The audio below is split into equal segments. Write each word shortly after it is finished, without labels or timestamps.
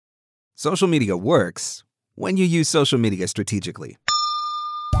Social media works when you use social media strategically.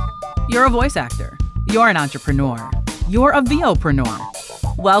 You're a voice actor. You're an entrepreneur. You're a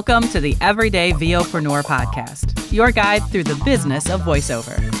VOpreneur. Welcome to the Everyday VOpreneur podcast, your guide through the business of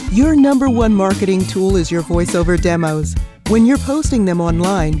voiceover. Your number one marketing tool is your voiceover demos. When you're posting them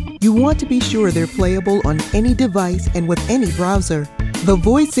online, you want to be sure they're playable on any device and with any browser. The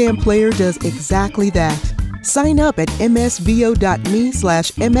VoiceZam player does exactly that. Sign up at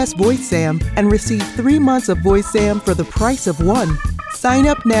msvo.me/msvoicezam and receive 3 months of VoiceZam for the price of one. Sign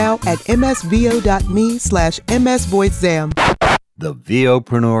up now at msvo.me/msvoicezam. The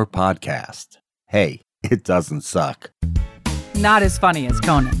VOpreneur Podcast. Hey, it doesn't suck. Not as funny as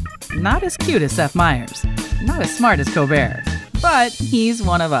Conan. Not as cute as Seth Meyers. Not as smart as Colbert. But he's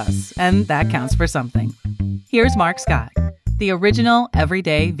one of us, and that counts for something. Here's Mark Scott, the original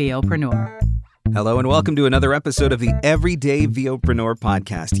Everyday VOpreneur. Hello and welcome to another episode of the Everyday VOpreneur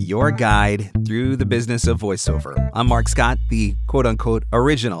podcast, your guide through the business of voiceover. I'm Mark Scott, the quote-unquote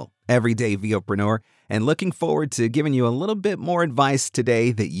original Everyday VOpreneur, and looking forward to giving you a little bit more advice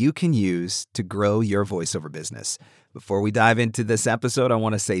today that you can use to grow your voiceover business. Before we dive into this episode, I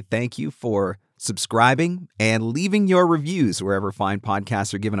want to say thank you for subscribing and leaving your reviews wherever fine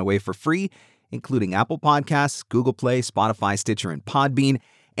podcasts are given away for free, including Apple Podcasts, Google Play, Spotify, Stitcher, and Podbean.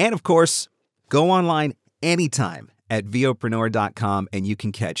 And of course, go online anytime at VOpreneur.com and you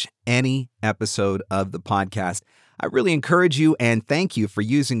can catch any episode of the podcast. I really encourage you and thank you for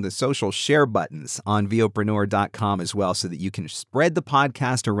using the social share buttons on VOpreneur.com as well so that you can spread the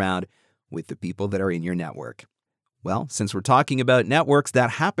podcast around with the people that are in your network. Well, since we're talking about networks,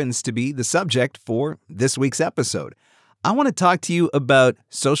 that happens to be the subject for this week's episode. I want to talk to you about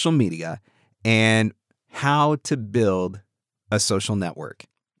social media and how to build a social network.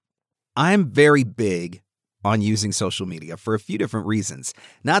 I'm very big on using social media for a few different reasons,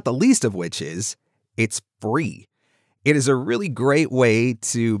 not the least of which is it's free. It is a really great way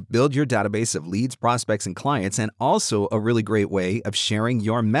to build your database of leads, prospects, and clients, and also a really great way of sharing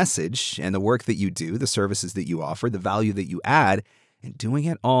your message and the work that you do, the services that you offer, the value that you add, and doing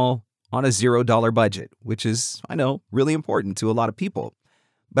it all on a $0 budget, which is, I know, really important to a lot of people.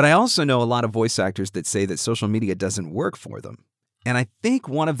 But I also know a lot of voice actors that say that social media doesn't work for them. And I think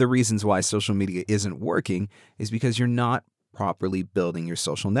one of the reasons why social media isn't working is because you're not properly building your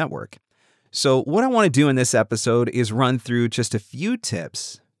social network. So what I want to do in this episode is run through just a few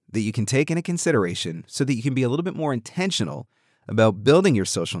tips that you can take into consideration so that you can be a little bit more intentional about building your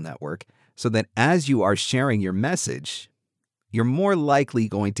social network so that as you are sharing your message, you're more likely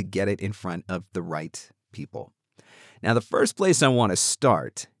going to get it in front of the right people. Now, the first place I want to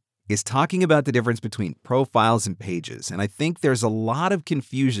start is talking about the difference between profiles and pages. And I think there's a lot of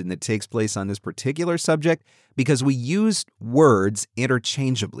confusion that takes place on this particular subject because we use words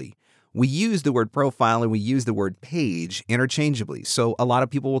interchangeably. We use the word profile and we use the word page interchangeably. So a lot of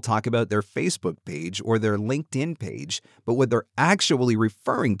people will talk about their Facebook page or their LinkedIn page, but what they're actually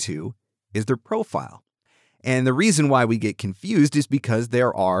referring to is their profile. And the reason why we get confused is because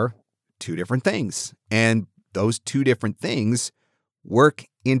there are two different things. And those two different things work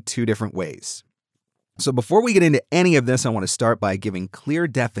in two different ways. So before we get into any of this, I want to start by giving clear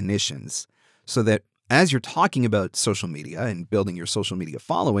definitions so that as you're talking about social media and building your social media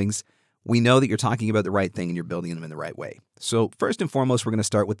followings, we know that you're talking about the right thing and you're building them in the right way. So first and foremost, we're going to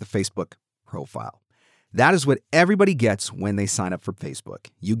start with the Facebook profile. That is what everybody gets when they sign up for Facebook.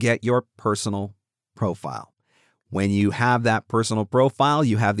 You get your personal profile. When you have that personal profile,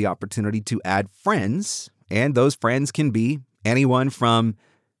 you have the opportunity to add friends, and those friends can be anyone from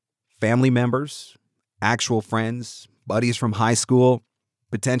family members, actual friends, buddies from high school,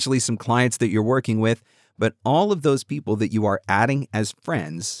 potentially some clients that you're working with, but all of those people that you are adding as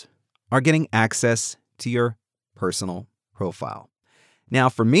friends are getting access to your personal profile. Now,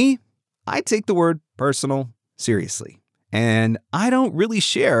 for me, I take the word personal seriously, and I don't really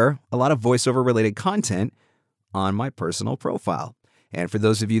share a lot of voiceover-related content on my personal profile. And for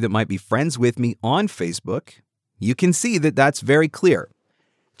those of you that might be friends with me on Facebook, you can see that that's very clear.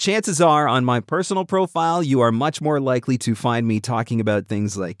 Chances are on my personal profile, you are much more likely to find me talking about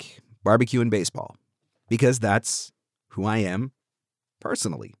things like barbecue and baseball, because that's who I am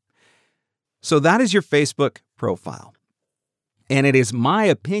personally. So that is your Facebook profile. And it is my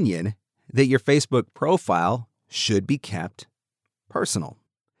opinion that your Facebook profile should be kept personal.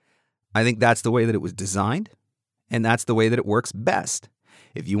 I think that's the way that it was designed, and that's the way that it works best.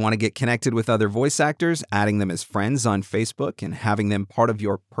 If you want to get connected with other voice actors, adding them as friends on Facebook and having them part of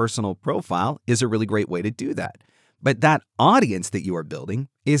your personal profile is a really great way to do that. But that audience that you are building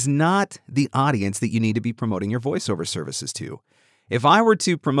is not the audience that you need to be promoting your voiceover services to. If I were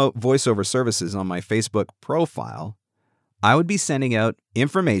to promote voiceover services on my Facebook profile, I would be sending out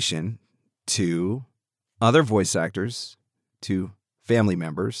information to other voice actors, to family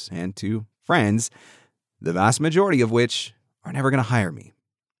members, and to friends, the vast majority of which are never going to hire me.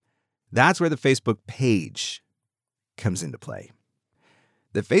 That's where the Facebook page comes into play.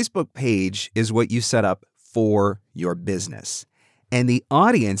 The Facebook page is what you set up for your business. And the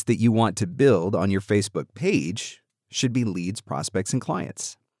audience that you want to build on your Facebook page should be leads, prospects, and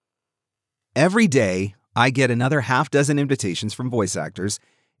clients. Every day, I get another half dozen invitations from voice actors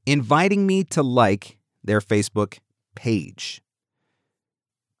inviting me to like their Facebook page.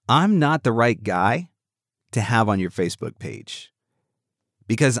 I'm not the right guy to have on your Facebook page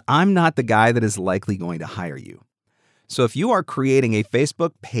because I'm not the guy that is likely going to hire you. So if you are creating a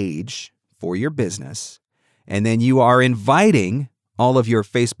Facebook page for your business and then you are inviting all of your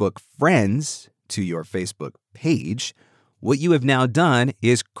Facebook friends to your Facebook page, what you have now done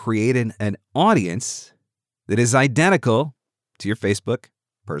is created an audience that is identical to your Facebook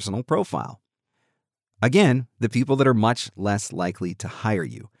personal profile. Again, the people that are much less likely to hire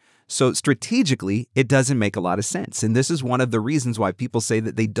you. So strategically, it doesn't make a lot of sense. And this is one of the reasons why people say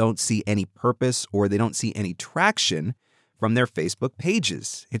that they don't see any purpose or they don't see any traction from their Facebook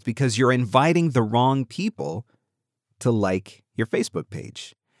pages. It's because you're inviting the wrong people to like your Facebook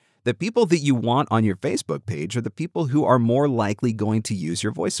page. The people that you want on your Facebook page are the people who are more likely going to use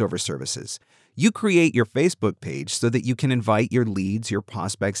your voiceover services. You create your Facebook page so that you can invite your leads, your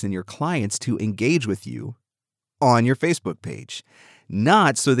prospects, and your clients to engage with you on your Facebook page,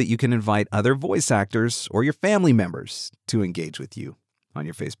 not so that you can invite other voice actors or your family members to engage with you on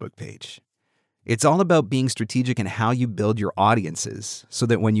your Facebook page. It's all about being strategic in how you build your audiences so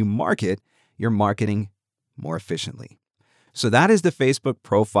that when you market, you're marketing more efficiently. So that is the Facebook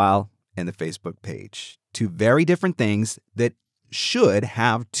profile and the Facebook page. Two very different things that should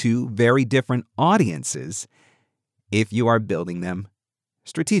have two very different audiences if you are building them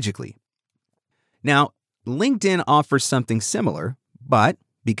strategically. Now, LinkedIn offers something similar, but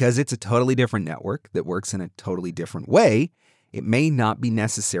because it's a totally different network that works in a totally different way, it may not be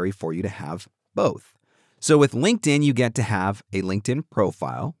necessary for you to have both. So with LinkedIn, you get to have a LinkedIn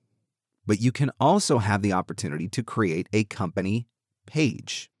profile, but you can also have the opportunity to create a company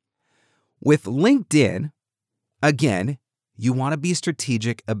page. With LinkedIn, again, you want to be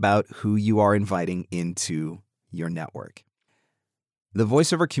strategic about who you are inviting into your network. The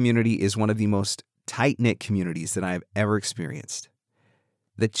voiceover community is one of the most tight-knit communities that I've ever experienced.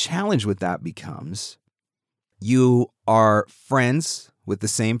 The challenge with that becomes you are friends with the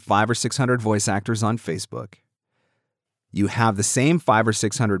same 500 or 600 voice actors on Facebook. You have the same 500 or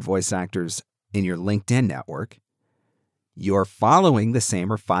 600 voice actors in your LinkedIn network. You're following the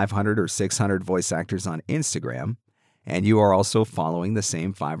same 500 or 600 voice actors on Instagram, and you are also following the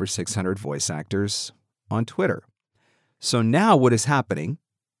same 500 or 600 voice actors on Twitter. So now what is happening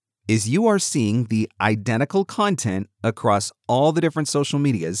is you are seeing the identical content across all the different social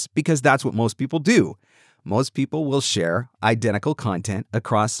medias because that's what most people do. Most people will share identical content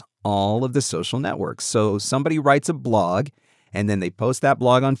across all of the social networks. So somebody writes a blog and then they post that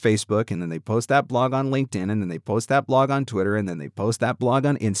blog on Facebook and then they post that blog on LinkedIn and then they post that blog on Twitter and then they post that blog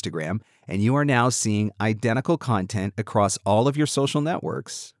on Instagram. And you are now seeing identical content across all of your social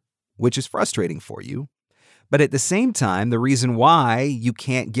networks, which is frustrating for you. But at the same time, the reason why you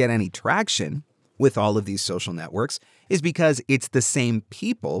can't get any traction with all of these social networks is because it's the same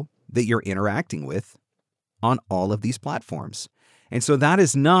people that you're interacting with on all of these platforms. And so that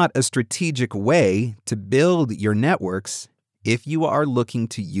is not a strategic way to build your networks if you are looking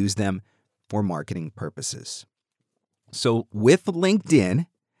to use them for marketing purposes. So with LinkedIn,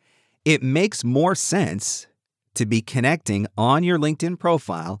 it makes more sense to be connecting on your LinkedIn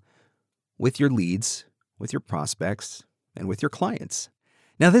profile with your leads, with your prospects, and with your clients.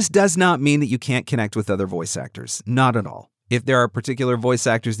 Now, this does not mean that you can't connect with other voice actors. Not at all. If there are particular voice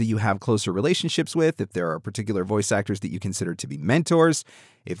actors that you have closer relationships with, if there are particular voice actors that you consider to be mentors,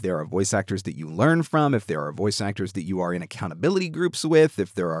 if there are voice actors that you learn from, if there are voice actors that you are in accountability groups with,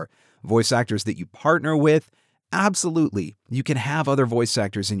 if there are voice actors that you partner with, absolutely, you can have other voice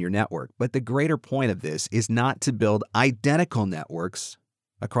actors in your network. But the greater point of this is not to build identical networks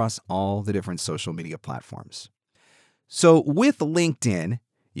across all the different social media platforms. So with LinkedIn,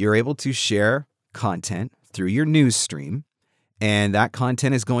 you're able to share content through your news stream, and that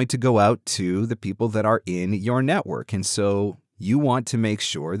content is going to go out to the people that are in your network. And so you want to make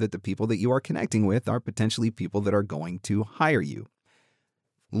sure that the people that you are connecting with are potentially people that are going to hire you.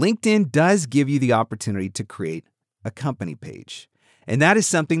 LinkedIn does give you the opportunity to create a company page. And that is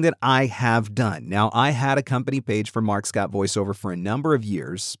something that I have done. Now, I had a company page for Mark Scott VoiceOver for a number of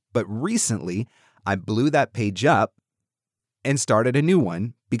years, but recently I blew that page up and started a new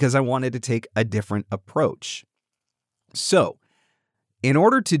one because I wanted to take a different approach. So, in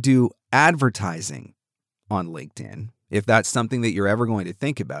order to do advertising on LinkedIn, if that's something that you're ever going to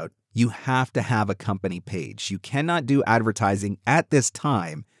think about, you have to have a company page. You cannot do advertising at this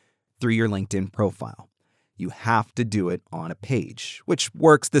time through your LinkedIn profile. You have to do it on a page, which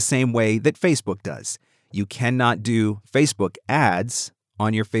works the same way that Facebook does. You cannot do Facebook ads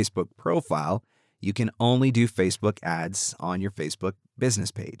on your Facebook profile. You can only do Facebook ads on your Facebook business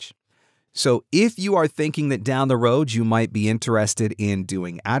page. So if you are thinking that down the road you might be interested in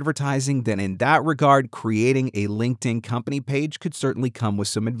doing advertising, then in that regard, creating a LinkedIn company page could certainly come with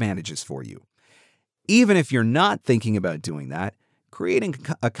some advantages for you. Even if you're not thinking about doing that, creating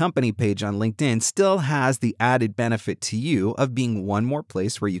a company page on LinkedIn still has the added benefit to you of being one more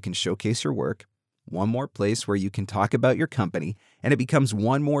place where you can showcase your work, one more place where you can talk about your company, and it becomes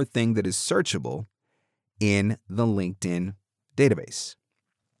one more thing that is searchable in the LinkedIn database.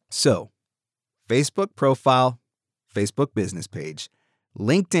 So, Facebook profile, Facebook business page,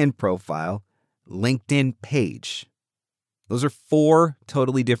 LinkedIn profile, LinkedIn page. Those are 4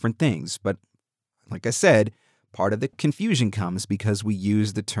 totally different things, but like I said, part of the confusion comes because we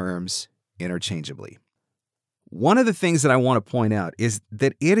use the terms interchangeably. One of the things that I want to point out is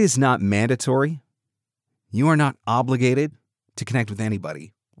that it is not mandatory. You are not obligated to connect with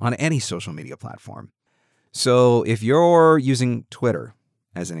anybody on any social media platform. So if you're using Twitter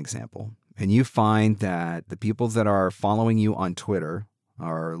as an example, and you find that the people that are following you on Twitter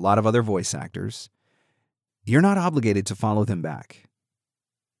are a lot of other voice actors, you're not obligated to follow them back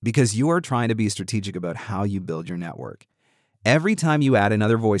because you are trying to be strategic about how you build your network. Every time you add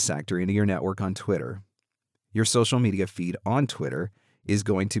another voice actor into your network on Twitter, your social media feed on Twitter is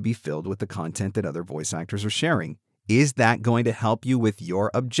going to be filled with the content that other voice actors are sharing. Is that going to help you with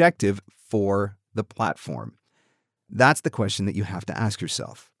your objective for the platform? That's the question that you have to ask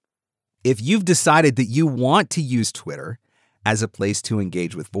yourself. If you've decided that you want to use Twitter as a place to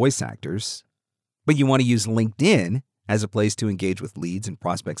engage with voice actors, but you want to use LinkedIn as a place to engage with leads and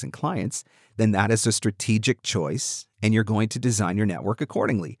prospects and clients, then that is a strategic choice and you're going to design your network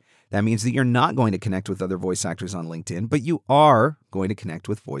accordingly. That means that you're not going to connect with other voice actors on LinkedIn, but you are going to connect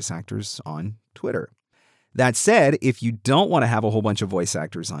with voice actors on Twitter. That said, if you don't want to have a whole bunch of voice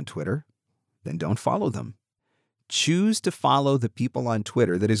actors on Twitter, then don't follow them. Choose to follow the people on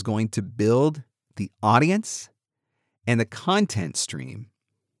Twitter that is going to build the audience and the content stream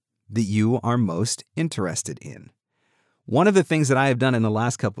that you are most interested in. One of the things that I have done in the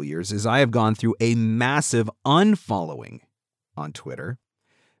last couple of years is I have gone through a massive unfollowing on Twitter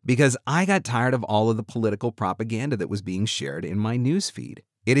because I got tired of all of the political propaganda that was being shared in my newsfeed.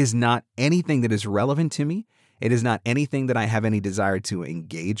 It is not anything that is relevant to me. It is not anything that I have any desire to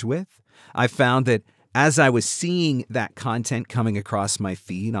engage with. I found that as I was seeing that content coming across my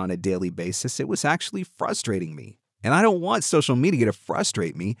feed on a daily basis, it was actually frustrating me. And I don't want social media to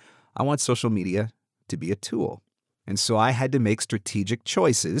frustrate me. I want social media to be a tool. And so I had to make strategic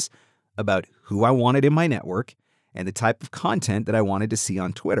choices about who I wanted in my network and the type of content that I wanted to see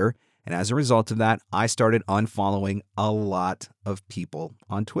on Twitter. And as a result of that, I started unfollowing a lot of people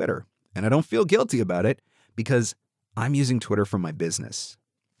on Twitter. And I don't feel guilty about it because I'm using Twitter for my business.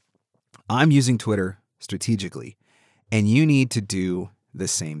 I'm using Twitter strategically, and you need to do the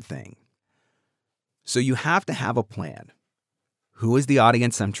same thing. So you have to have a plan. Who is the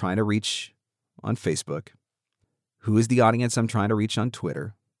audience I'm trying to reach on Facebook? Who is the audience I'm trying to reach on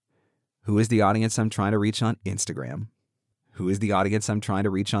Twitter? Who is the audience I'm trying to reach on Instagram? Who is the audience I'm trying to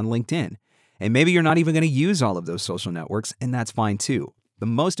reach on LinkedIn? And maybe you're not even going to use all of those social networks, and that's fine too. The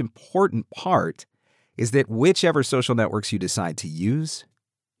most important part is that whichever social networks you decide to use,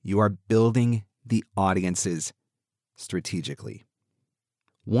 you are building the audiences strategically.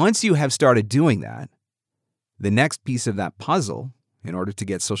 Once you have started doing that, the next piece of that puzzle, in order to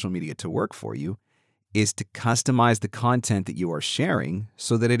get social media to work for you, is to customize the content that you are sharing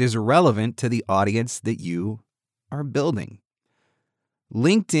so that it is relevant to the audience that you are building.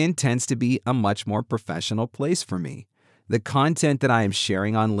 LinkedIn tends to be a much more professional place for me. The content that I am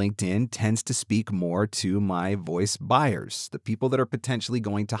sharing on LinkedIn tends to speak more to my voice buyers, the people that are potentially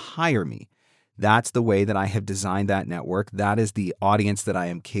going to hire me. That's the way that I have designed that network. That is the audience that I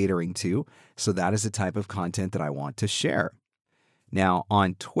am catering to. So that is the type of content that I want to share. Now,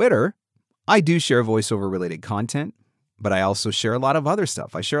 on Twitter, I do share voiceover related content, but I also share a lot of other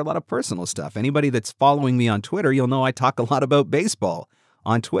stuff. I share a lot of personal stuff. Anybody that's following me on Twitter, you'll know I talk a lot about baseball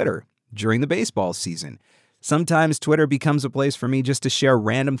on Twitter during the baseball season. Sometimes Twitter becomes a place for me just to share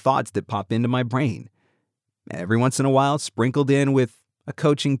random thoughts that pop into my brain. Every once in a while, sprinkled in with a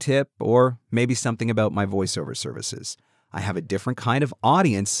coaching tip or maybe something about my voiceover services. I have a different kind of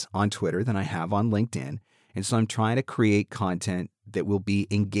audience on Twitter than I have on LinkedIn, and so I'm trying to create content that will be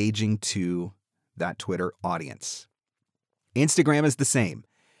engaging to that Twitter audience. Instagram is the same.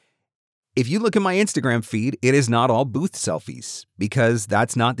 If you look at my Instagram feed, it is not all booth selfies because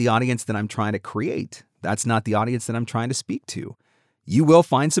that's not the audience that I'm trying to create. That's not the audience that I'm trying to speak to. You will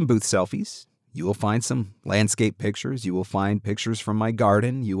find some booth selfies. You will find some landscape pictures. You will find pictures from my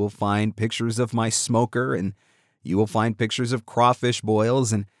garden. You will find pictures of my smoker, and you will find pictures of crawfish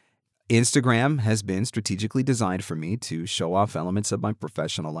boils. And Instagram has been strategically designed for me to show off elements of my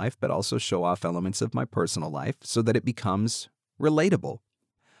professional life, but also show off elements of my personal life so that it becomes relatable.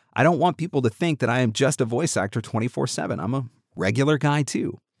 I don't want people to think that I am just a voice actor 24/7. I'm a regular guy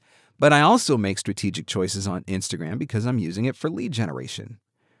too. But I also make strategic choices on Instagram because I'm using it for lead generation.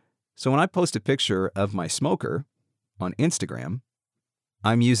 So when I post a picture of my smoker on Instagram,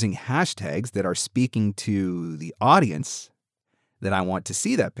 I'm using hashtags that are speaking to the audience that I want to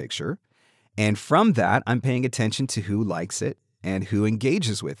see that picture. And from that, I'm paying attention to who likes it and who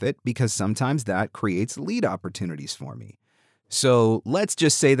engages with it because sometimes that creates lead opportunities for me. So let's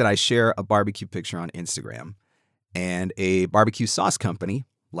just say that I share a barbecue picture on Instagram and a barbecue sauce company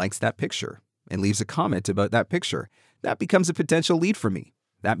likes that picture and leaves a comment about that picture. That becomes a potential lead for me.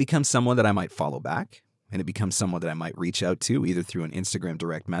 That becomes someone that I might follow back, and it becomes someone that I might reach out to either through an Instagram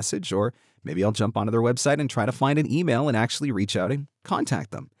direct message, or maybe I'll jump onto their website and try to find an email and actually reach out and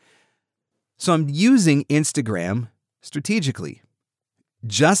contact them. So I'm using Instagram strategically,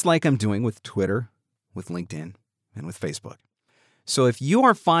 just like I'm doing with Twitter, with LinkedIn, and with Facebook. So if you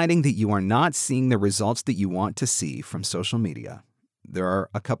are finding that you are not seeing the results that you want to see from social media, there are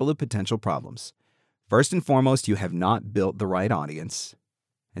a couple of potential problems. First and foremost, you have not built the right audience.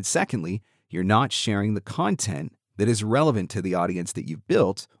 And secondly, you're not sharing the content that is relevant to the audience that you've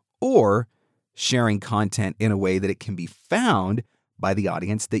built, or sharing content in a way that it can be found by the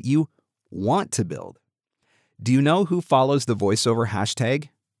audience that you want to build. Do you know who follows the voiceover hashtag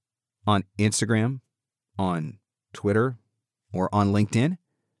on Instagram, on Twitter, or on LinkedIn?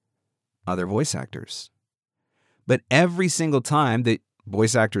 Other voice actors. But every single time that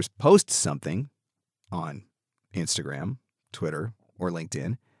voice actors post something on Instagram, Twitter, or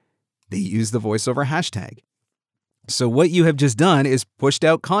LinkedIn, they use the voiceover hashtag. So what you have just done is pushed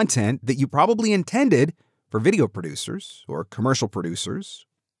out content that you probably intended for video producers or commercial producers,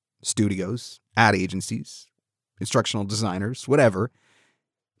 studios, ad agencies, instructional designers, whatever.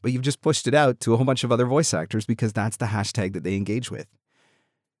 But you've just pushed it out to a whole bunch of other voice actors because that's the hashtag that they engage with.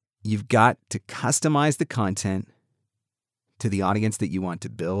 You've got to customize the content to the audience that you want to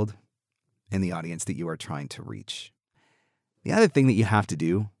build and the audience that you are trying to reach. The other thing that you have to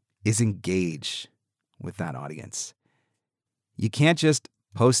do is engage with that audience. You can't just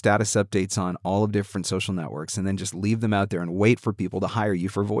post status updates on all of different social networks and then just leave them out there and wait for people to hire you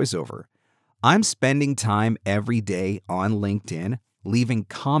for voiceover. I'm spending time every day on LinkedIn, leaving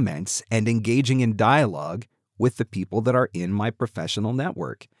comments and engaging in dialogue with the people that are in my professional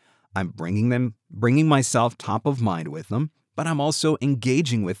network. I'm bringing myself top of mind with them, but I'm also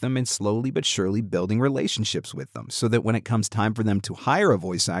engaging with them and slowly but surely building relationships with them so that when it comes time for them to hire a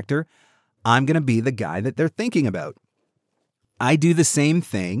voice actor, I'm going to be the guy that they're thinking about. I do the same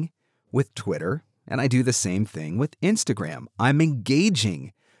thing with Twitter, and I do the same thing with Instagram. I'm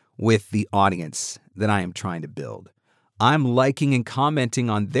engaging with the audience that I am trying to build. I'm liking and commenting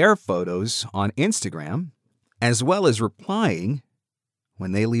on their photos on Instagram, as well as replying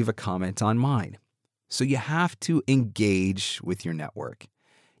when they leave a comment on mine. So you have to engage with your network.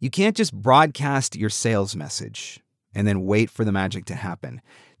 You can't just broadcast your sales message and then wait for the magic to happen.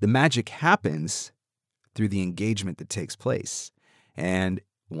 The magic happens through the engagement that takes place. And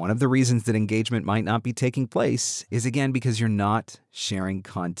one of the reasons that engagement might not be taking place is, again, because you're not sharing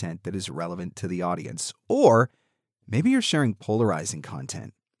content that is relevant to the audience. Or maybe you're sharing polarizing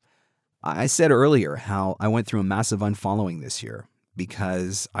content. I said earlier how I went through a massive unfollowing this year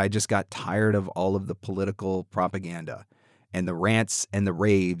because I just got tired of all of the political propaganda and the rants and the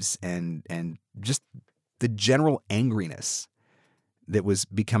raves and just the general angriness that was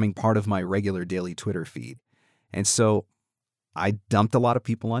becoming part of my regular daily Twitter feed. And so I dumped a lot of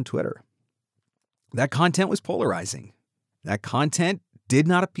people on Twitter. That content was polarizing. That content did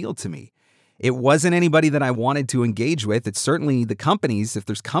not appeal to me. It wasn't anybody that I wanted to engage with. It's certainly the companies. If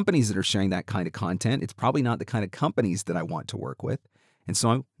there's companies that are sharing that kind of content, it's probably not the kind of companies that I want to work with. And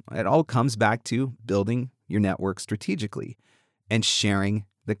so it all comes back to building your network strategically and sharing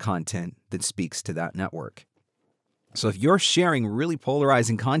the content that speaks to that network. So if you're sharing really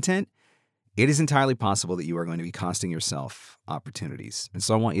polarizing content, it is entirely possible that you are going to be costing yourself opportunities. And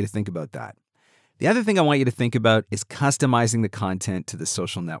so I want you to think about that. The other thing I want you to think about is customizing the content to the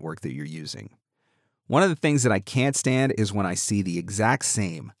social network that you're using. One of the things that I can't stand is when I see the exact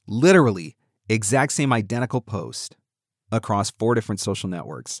same, literally exact same identical post across 4 different social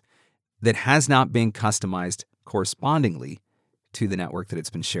networks that has not been customized correspondingly to the network that it's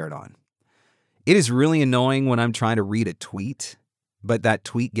been shared on. It is really annoying when I'm trying to read a tweet, but that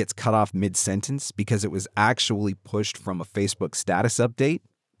tweet gets cut off mid-sentence because it was actually pushed from a Facebook status update.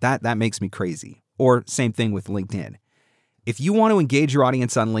 That makes me crazy. Or same thing with LinkedIn. If you want to engage your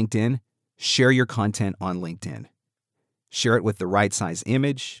audience on LinkedIn, share your content on LinkedIn. Share it with the right size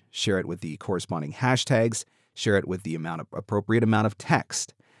image, share it with the corresponding hashtags, share it with the appropriate amount of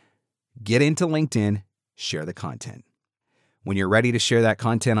text. Get into LinkedIn, share the content. When you're ready to share that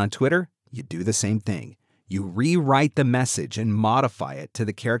content on Twitter, you do the same thing. You rewrite the message and modify it to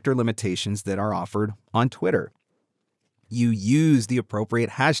the character limitations that are offered on Twitter. You use the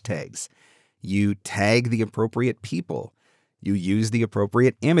appropriate hashtags. You tag the appropriate people. You use the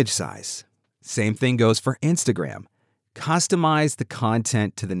appropriate image size. Same thing goes for Instagram. Customize the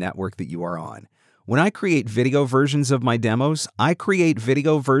content to the network that you are on. When I create video versions of my demos, I create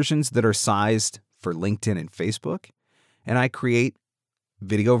video versions that are sized for LinkedIn and Facebook, and I create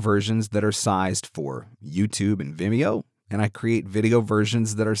video versions that are sized for YouTube and Vimeo, and I create video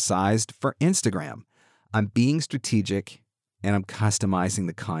versions that are sized for Instagram. I'm being strategic, and I'm customizing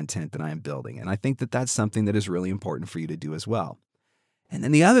the content that I am building, and I think that that's something that is really important for you to do as well. And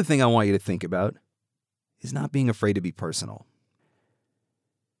then the other thing I want you to think about is not being afraid to be personal.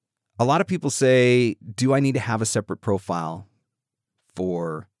 A lot of people say, do I need to have a separate profile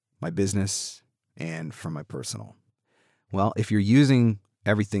for my business and for my personal? Well, if you're using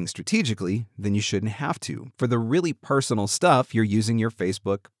everything strategically, then you shouldn't have to. For the really personal stuff, you're using your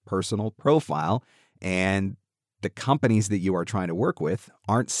Facebook personal profile, and the companies that you are trying to work with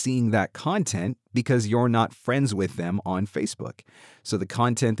aren't seeing that content because you're not friends with them on Facebook. So the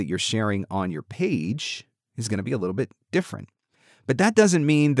content that you're sharing on your page is going to be a little bit different. But that doesn't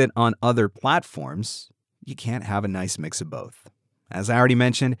mean that on other platforms, you can't have a nice mix of both. As I already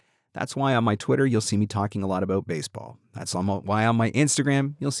mentioned, that's why on my Twitter, you'll see me talking a lot about baseball. That's why on my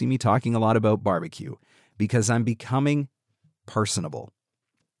Instagram, you'll see me talking a lot about barbecue, because I'm becoming personable.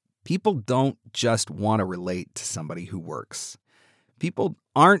 People don't just want to relate to somebody who works. People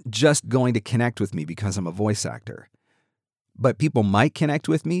aren't just going to connect with me because I'm a voice actor. But people might connect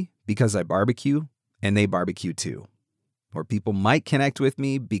with me because I barbecue and they barbecue too. Or people might connect with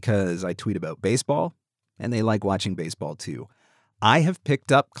me because I tweet about baseball and they like watching baseball too. I have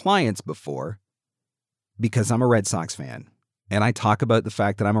picked up clients before because I'm a Red Sox fan, and I talk about the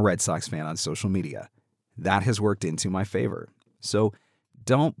fact that I'm a Red Sox fan on social media. That has worked into my favor. So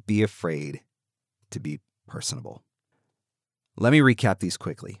don't be afraid to be personable. Let me recap these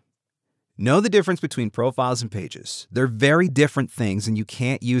quickly. Know the difference between profiles and pages. They're very different things, and you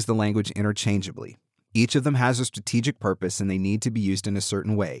can't use the language interchangeably. Each of them has a strategic purpose, and they need to be used in a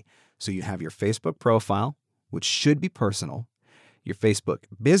certain way. So you have your Facebook profile, which should be personal, your Facebook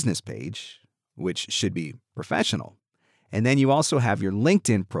business page, which should be professional, and then you also have your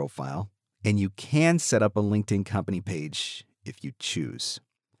LinkedIn profile, and you can set up a LinkedIn company page if you choose.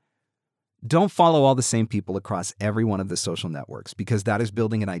 Don't follow all the same people across every one of the social networks, because that is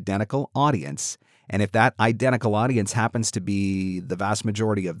building an identical audience. And if that identical audience happens to be the vast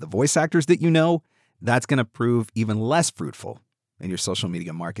majority of the voice actors that you know, that's going to prove even less fruitful in your social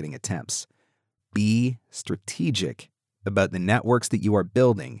media marketing attempts. Be strategic about the networks that you are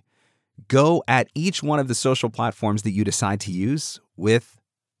building. Go at each one of the social platforms that you decide to use with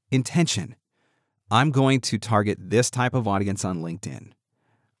intention. I'm going to target this type of audience on LinkedIn.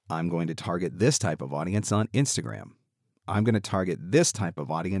 I'm going to target this type of audience on Instagram. I'm going to target this type of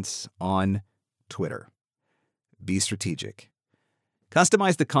audience on Twitter. Be strategic.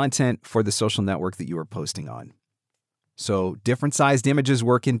 Customize the content for the social network that you are posting on. So different sized images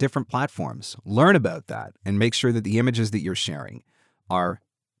work in different platforms. Learn about that and make sure that the images that you're sharing are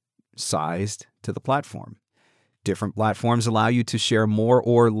sized to the platform. Different platforms allow you to share more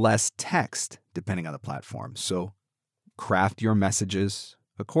or less text depending on the platform. So craft your messages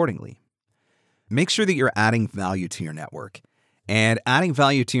accordingly. Make sure that you're adding value to your network. And adding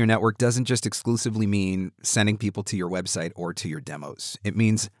value to your network doesn't just exclusively mean sending people to your website or to your demos. It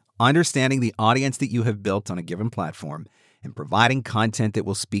means understanding the audience that you have built on a given platform and providing content that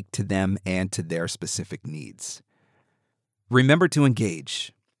will speak to them and to their specific needs. Remember to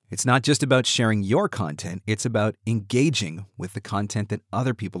engage. It's not just about sharing your content, it's about engaging with the content that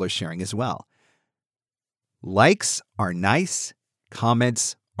other people are sharing as well. Likes are nice,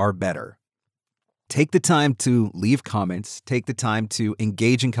 comments are better. Take the time to leave comments, take the time to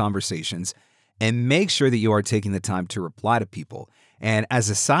engage in conversations, and make sure that you are taking the time to reply to people. And as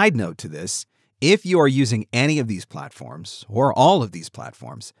a side note to this, if you are using any of these platforms or all of these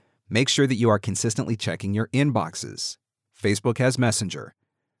platforms, make sure that you are consistently checking your inboxes. Facebook has Messenger.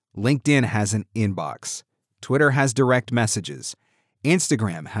 LinkedIn has an inbox. Twitter has direct messages.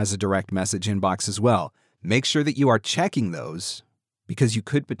 Instagram has a direct message inbox as well. Make sure that you are checking those because you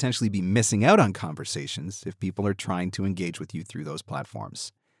could potentially be missing out on conversations if people are trying to engage with you through those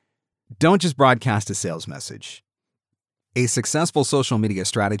platforms. Don't just broadcast a sales message. A successful social media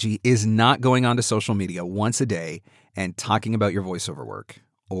strategy is not going onto social media once a day and talking about your voiceover work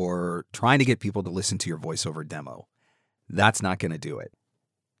or trying to get people to listen to your voiceover demo. That's not going to do it.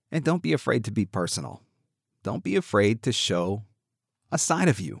 And don't be afraid to be personal. Don't be afraid to show a side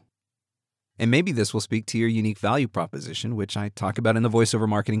of you. And maybe this will speak to your unique value proposition, which I talk about in the Voiceover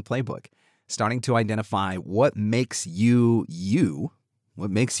Marketing Playbook, starting to identify what makes you you,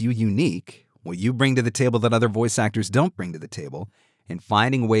 what makes you unique, what you bring to the table that other voice actors don't bring to the table, and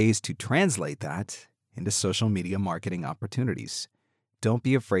finding ways to translate that into social media marketing opportunities. Don't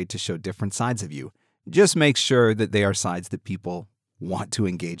be afraid to show different sides of you. Just make sure that they are sides that people want to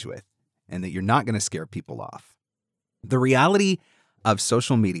engage with and that you're not going to scare people off. The reality of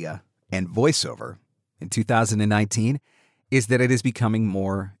social media and voiceover in 2019 is that it is becoming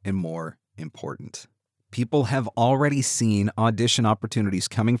more and more important. People have already seen audition opportunities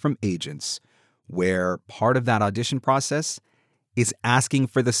coming from agents where part of that audition process is asking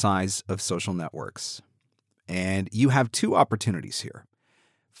for the size of social networks. And you have two opportunities here.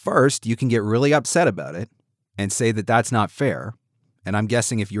 First, you can get really upset about it and say that that's not fair. And I'm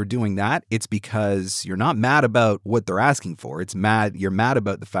guessing if you're doing that, it's because you're not mad about what they're asking for. You're mad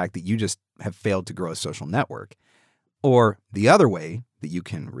about the fact that you just have failed to grow a social network. Or the other way that you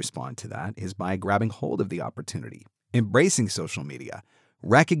can respond to that is by grabbing hold of the opportunity, embracing social media,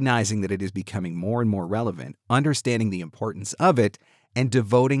 recognizing that it is becoming more and more relevant, understanding the importance of it, and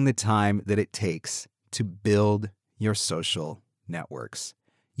devoting the time that it takes to build your social networks.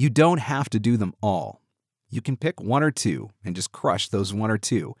 You don't have to do them all. You can pick one or two and just crush those one or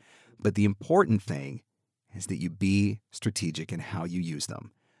two. But the important thing is that you be strategic in how you use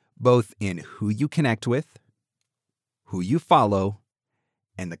them, both in who you connect with, who you follow,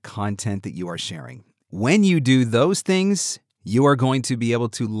 and the content that you are sharing. When you do those things, you are going to be able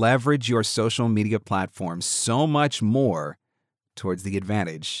to leverage your social media platform so much more towards the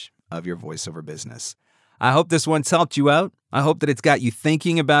advantage of your voiceover business. I hope this one's helped you out. I hope that it's got you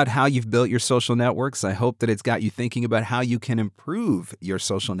thinking about how you've built your social networks. I hope that it's got you thinking about how you can improve your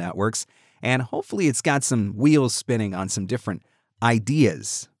social networks. And hopefully it's got some wheels spinning on some different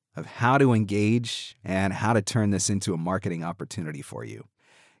ideas of how to engage and how to turn this into a marketing opportunity for you.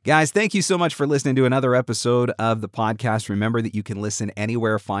 Guys, thank you so much for listening to another episode of the podcast. Remember that you can listen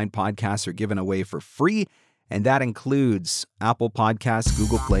anywhere fine podcasts are given away for free, and that includes Apple Podcasts,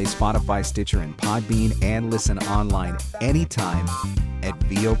 Google Play, Spotify, Stitcher, and Podbean, and listen online anytime at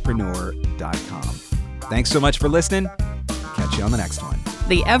VOpreneur.com. Thanks so much for listening. Catch you on the next one.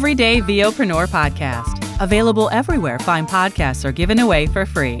 The Everyday VOpreneur Podcast. Available everywhere fine podcasts are given away for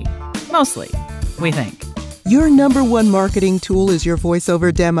free. Mostly, we think. Your number one marketing tool is your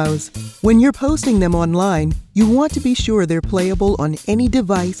voiceover demos. When you're posting them online, you want to be sure they're playable on any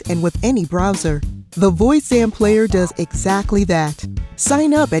device and with any browser. The VoiceZam player does exactly that.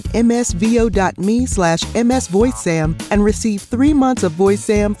 Sign up at msvo.me/msvoicezam and receive 3 months of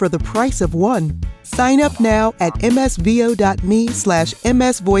VoiceZam for the price of one. Sign up now at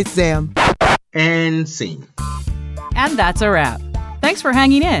msvo.me/msvoicezam. And scene. And that's a wrap. Thanks for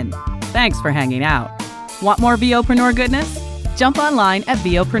hanging in. Thanks for hanging out. Want more VOpreneur goodness? Jump online at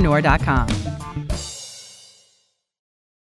VOpreneur.com.